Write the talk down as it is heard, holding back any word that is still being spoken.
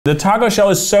The taco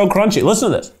shell is so crunchy. Listen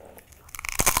to this.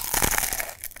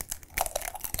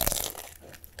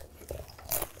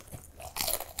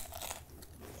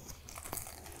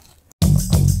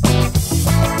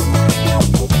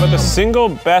 But the single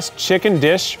best chicken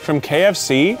dish from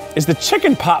KFC is the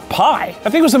chicken pot pie. I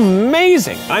think it was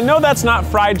amazing. I know that's not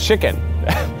fried chicken,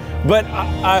 but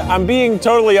I'm being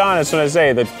totally honest when I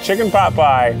say the chicken pot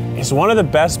pie is one of the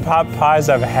best pot pies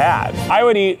I've had. I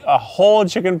would eat a whole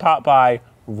chicken pot pie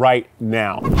right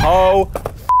now. Oh,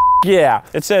 yeah.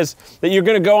 It says that you're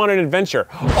gonna go on an adventure.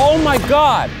 Oh my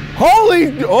God.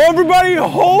 Everybody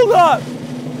hold up.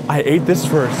 I ate this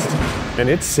first. And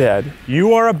it said,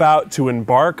 you are about to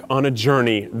embark on a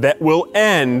journey that will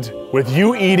end with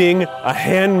you eating a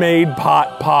handmade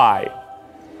pot pie.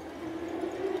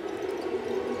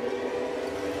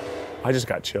 I just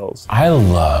got chills. I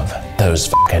love those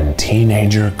fucking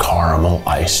teenager caramel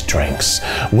iced drinks.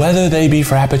 Whether they be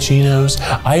frappuccinos,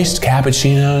 iced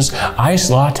cappuccinos, iced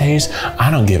lattes,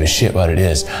 I don't give a shit what it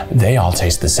is. They all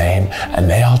taste the same and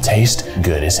they all taste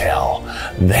good as hell.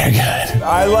 They're good.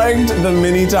 I liked the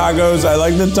mini tacos. I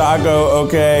like the taco,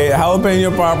 okay.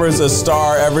 Jalapeno poppers, a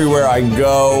star everywhere I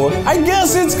go. I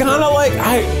guess it's kind of like,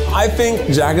 I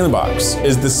think Jack in the Box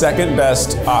is the second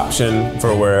best option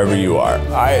for wherever you are.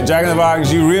 Jack in the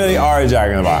Box, you really are a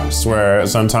Jack in the Box, where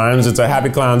sometimes it's a happy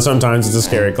clown, sometimes it's a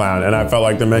scary clown, and I felt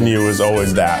like the menu was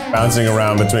always that, bouncing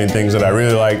around between things that I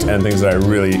really liked and things that I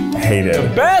really hated.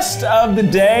 The best of the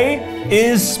day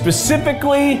is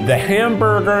specifically the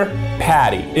hamburger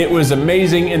patty. It was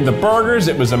amazing in the burgers,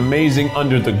 it was amazing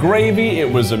under the gravy,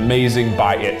 it was amazing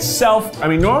by itself. I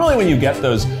mean, normally when you get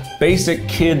those basic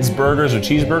kids burgers or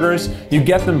cheeseburgers, you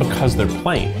get them because they're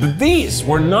plain. But these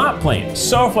were not plain.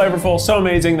 So flavorful, so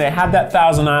amazing. They had that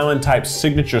Thousand Island type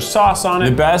signature sauce on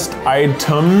it. The best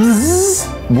items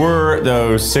were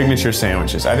those signature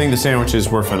sandwiches. I think the sandwiches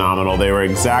were phenomenal. They were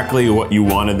exactly what you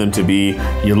wanted them to be.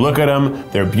 You look at them,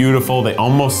 they're beautiful. They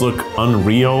almost look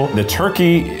unreal. The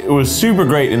turkey, it was super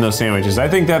great in those sandwiches. I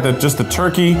think that just the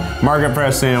turkey market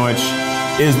fresh sandwich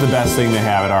is the best thing they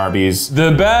have at Arby's.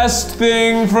 The best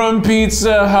thing from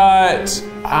Pizza Hut,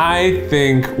 I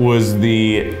think, was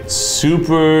the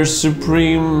Super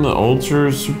Supreme, the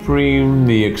Ultra Supreme,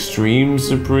 the Extreme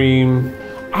Supreme.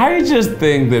 I just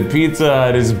think that Pizza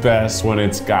Hut is best when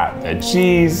it's got the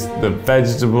cheese, the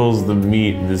vegetables, the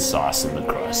meat, the sauce, and the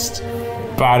crust.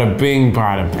 Bada bing,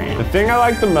 bada bang. The thing I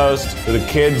like the most are the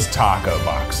kids' taco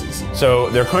boxes. So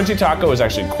their crunchy taco was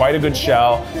actually quite a good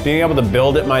shell. Being able to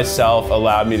build it myself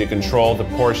allowed me to control the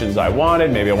portions I wanted.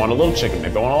 Maybe I want a little chicken,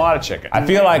 maybe I want a lot of chicken. I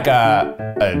feel like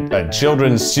a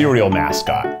children's cereal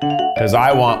mascot, because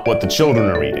I want what the children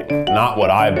are eating, not what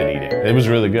I've been eating. It was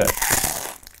really good.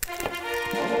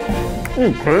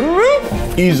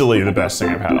 Easily the best thing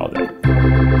I've had all day.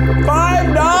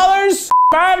 $5?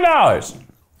 $5.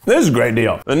 This is a great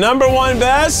deal. The number one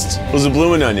best was the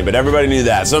bloomin' onion, but everybody knew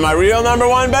that. So my real number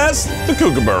one best, the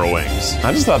Kookaburra wings.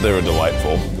 I just thought they were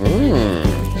delightful.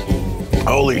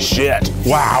 Holy shit,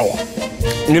 wow.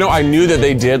 You know, I knew that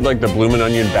they did like the bloomin'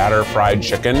 onion batter fried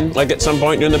chicken, like at some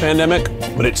point during the pandemic,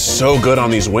 but it's so good on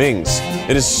these wings.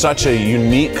 It is such a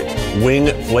unique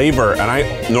wing flavor, and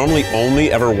I normally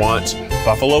only ever want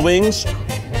buffalo wings.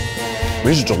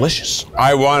 These are delicious.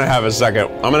 I want to have a second.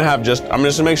 I'm just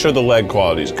gonna make sure the leg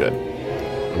quality is good.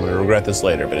 I'm gonna regret this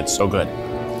later, but it's so good.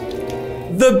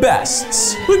 The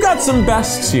bests. We've got some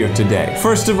bests here today.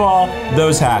 First of all,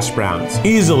 those hash browns.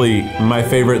 Easily my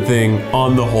favorite thing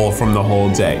on the whole from the whole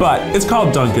day. But it's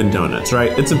called Dunkin' Donuts,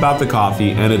 right? It's about the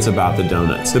coffee and it's about the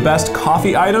donuts. The best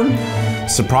coffee item,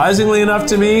 surprisingly enough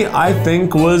to me, I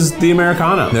think was the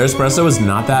Americano. Their espresso was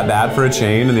not that bad for a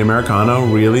chain, and the Americano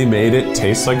really made it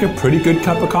taste like a pretty good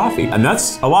cup of coffee. And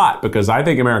that's a lot, because I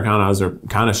think Americanos are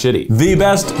kind of shitty. The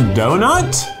best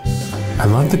donut? I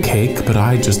love the cake, but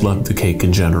I just love the cake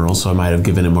in general, so I might have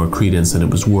given it more credence than it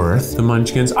was worth. The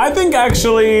Munchkins, I think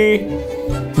actually,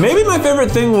 maybe my favorite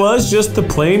thing was just the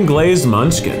plain glazed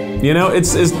Munchkin. You know,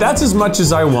 that's as much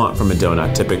as I want from a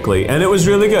donut typically, and it was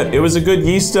really good. It was a good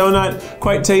yeast donut,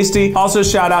 quite tasty. Also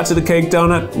shout out to the cake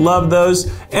donut, love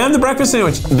those, and the breakfast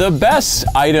sandwich. The best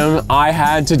item I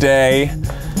had today,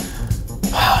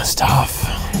 it's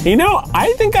tough. You know,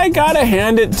 I think I gotta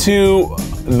hand it to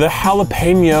the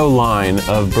jalapeno line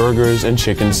of burgers and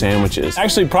chicken sandwiches.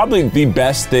 Actually, probably the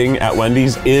best thing at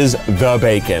Wendy's is the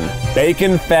bacon.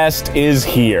 Bacon Fest is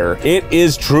here. It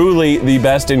is truly the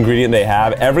best ingredient they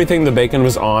have. Everything the bacon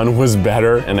was on was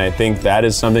better, and I think that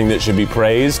is something that should be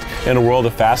praised in a world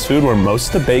of fast food where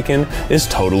most of the bacon is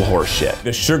total horseshit.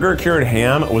 The sugar-cured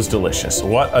ham was delicious.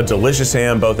 What a delicious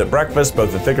ham, both at breakfast,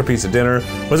 both the thicker piece at dinner,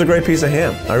 was a great piece of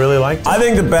ham. I really liked it. I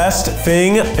think the best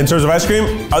thing in terms of ice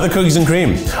cream are the cookies and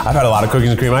cream. I've had a lot of cookies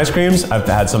and cream ice creams. I've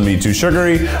had some be too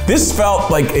sugary. This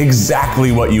felt like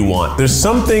exactly what you want. There's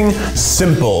something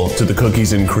simple to the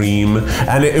cookies and cream,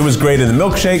 and it was great in the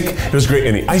milkshake. It was great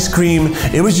in the ice cream.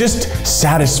 It was just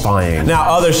satisfying. Now,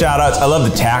 other shout outs. I love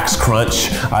the Tax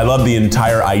Crunch. I love the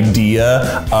entire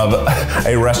idea of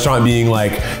a restaurant being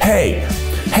like, hey,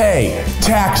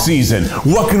 tax season,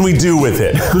 what can we do with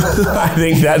it? I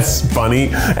think that's funny,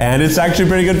 and it's actually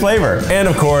pretty good flavor. And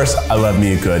of course, I love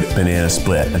me a good banana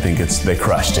split. I think they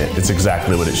crushed it. It's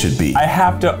exactly what it should be. I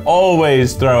have to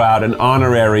always throw out an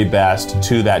honorary best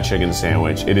to that chicken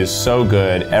sandwich. It is so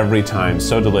good every time,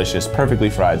 so delicious, perfectly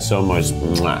fried, so much.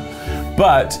 Mwah.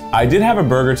 But I did have a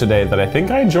burger today that I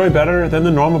think I enjoy better than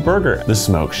the normal burger, the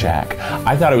Smoke Shack.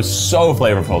 I thought it was so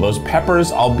flavorful. Those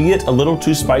peppers, albeit a little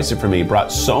too spicy for me,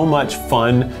 brought so much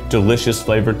fun, delicious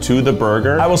flavor to the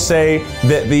burger. I will say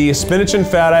that the spinach and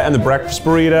feta and the breakfast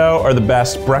burrito are the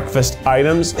best breakfast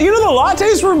items. You know, the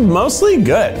lattes were mostly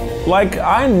good. Like,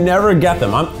 I never get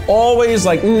them. I'm always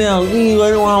like, no,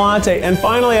 I don't want a latte. And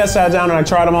finally I sat down and I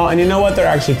tried them all, and you know what? They're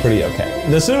actually pretty okay.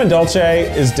 The cinnamon dolce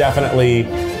is definitely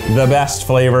the best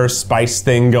flavor spice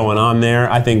thing going on there.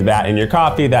 I think that in your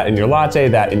coffee, that in your latte,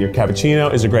 that in your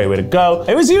cappuccino is a great way to go.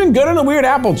 It was even good in a weird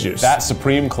apple juice. That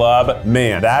Supreme Club,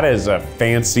 man, that is a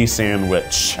fancy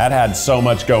sandwich. That had so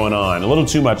much going on. A little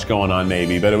too much going on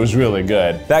maybe, but it was really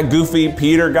good. That Goofy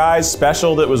Peter guy's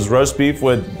special that was roast beef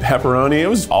with pepperoni, it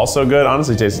was also good.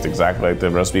 Honestly, tasted exactly like the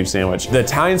roast beef sandwich. The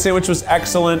Italian sandwich was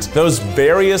excellent. Those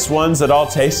various ones that all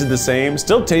tasted the same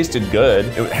still tasted good.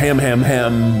 Ham.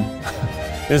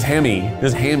 It was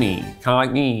hammy, kinda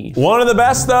like me. One of the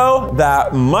best though,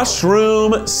 that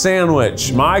mushroom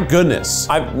sandwich. My goodness.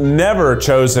 I've never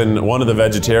chosen one of the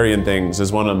vegetarian things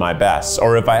as one of my best,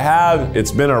 or if I have,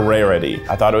 it's been a rarity.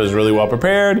 I thought it was really well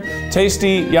prepared,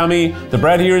 tasty, yummy. The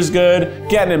bread here is good.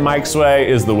 Getting it Mike's way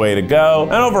is the way to go.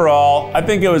 And overall, I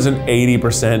think it was an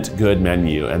 80% good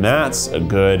menu, and that's a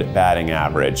good batting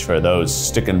average for those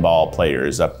stick and ball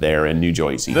players up there in New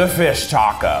Jersey. The fish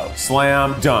taco,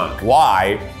 slam dunk.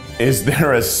 Why is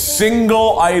there a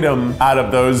single item out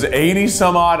of those 80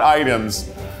 some odd items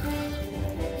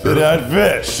that had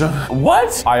fish?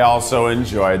 What? I also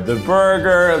enjoyed the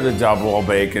burger. The double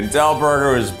bacon Del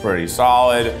burger was pretty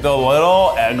solid. The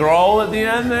little egg roll at the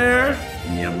end there,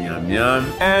 yum, yum,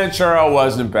 yum. And churro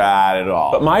wasn't bad at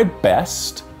all. But my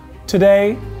best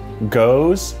today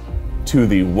goes to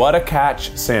the What a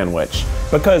Catch sandwich,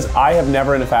 because I have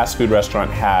never in a fast food restaurant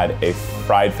had a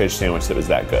fried fish sandwich that was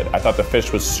that good. I thought the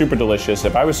fish was super delicious.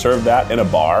 If I was served that in a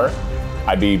bar,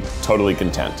 I'd be totally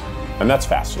content. And that's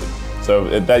fast food.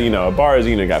 So that, you know, a bar is,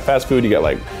 you know, you got fast food, you got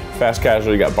like fast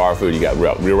casual, you got bar food, you got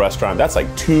real restaurant. That's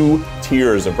like 2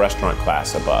 tiers of restaurant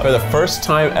class above. For the first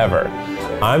time ever,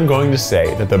 I'm going to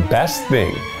say that the best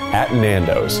thing at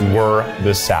Nando's were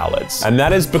the salads. And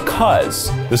that is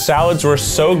because the salads were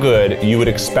so good, you would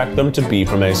expect them to be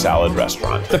from a salad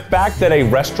restaurant. The fact that a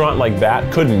restaurant like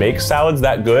that could make salads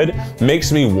that good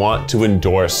makes me want to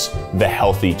endorse the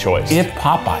healthy choice. If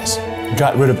Popeyes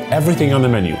got rid of everything on the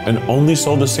menu and only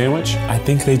sold a sandwich, I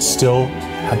think they'd still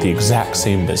have the exact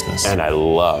same business. And I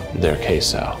loved their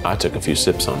queso. I took a few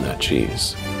sips on that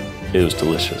cheese. It was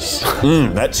delicious.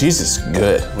 That cheese is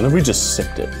good. What if we just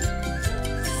sipped it?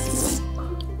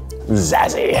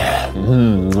 Zazzy.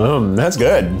 That's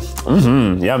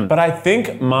good. Yum. But I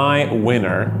think my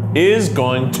winner is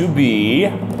going to be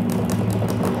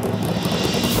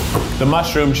the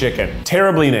mushroom chicken.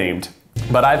 Terribly named,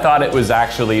 but I thought it was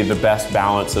actually the best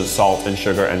balance of salt and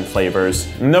sugar and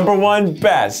flavors. Number 1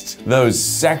 best, those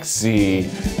sexy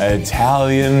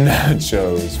Italian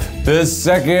nachos. The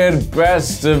second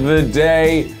best of the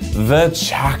day, the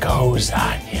Choco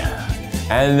lasagna.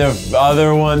 And the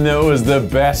other one that was the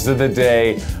best of the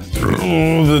day,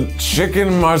 the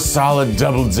chicken marsala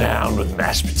double down with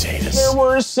mashed potatoes. There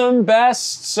were some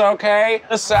bests, okay?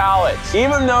 The salads.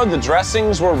 Even though the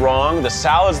dressings were wrong, the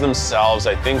salads themselves,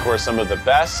 I think, were some of the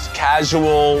best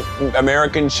casual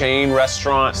American chain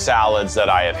restaurant salads that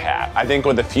I have had. I think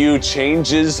with a few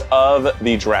changes of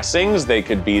the dressings, they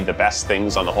could be the best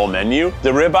things on the whole menu.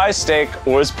 The ribeye steak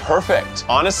was perfect.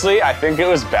 Honestly, I think it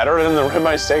was better than the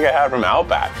ribeye steak I had from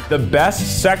Outback. The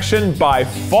best section by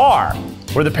far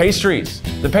were the pastries.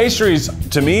 The pastries,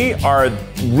 to me, are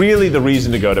really the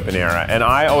reason to go to Panera. And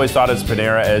I always thought of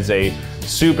Panera as a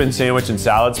soup and sandwich and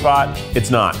salad spot. It's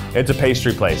not. It's a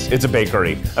pastry place. It's a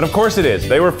bakery. And of course it is.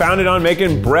 They were founded on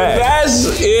making bread.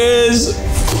 This is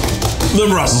the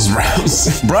Brussels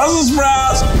sprouts. Brussels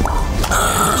sprouts.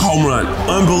 Home run.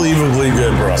 Unbelievably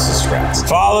good Brussels sprouts.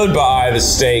 Followed by the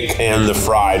steak and the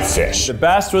fried fish. The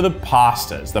best were the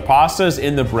pastas. The pastas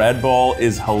in the bread bowl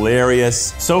is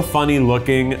hilarious. So funny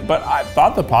looking, but I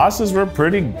thought the pastas were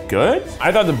pretty good.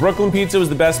 I thought the Brooklyn pizza was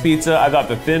the best pizza. I thought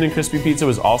the thin and crispy pizza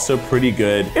was also pretty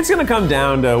good. It's gonna come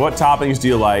down to what toppings do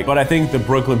you like, but I think the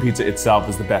Brooklyn pizza itself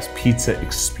is the best pizza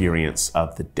experience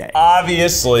of the day.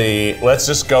 Obviously, let's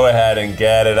just go ahead and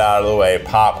get it out of the way.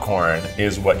 Popcorn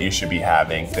is what you should be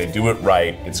having. They do it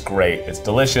right. It's great. It's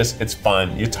delicious. It's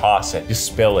fun. You toss it. You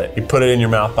spill it. You put it in your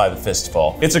mouth by the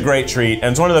fistful. It's a great treat,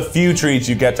 and it's one of the few treats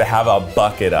you get to have a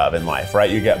bucket of in life, right?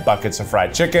 You get buckets of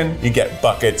fried chicken. You get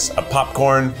buckets of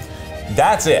popcorn.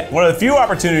 That's it. One of the few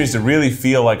opportunities to really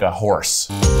feel like a horse.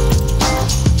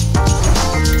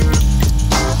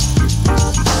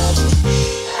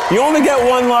 You only get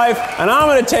one life, and I'm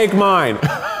gonna take mine.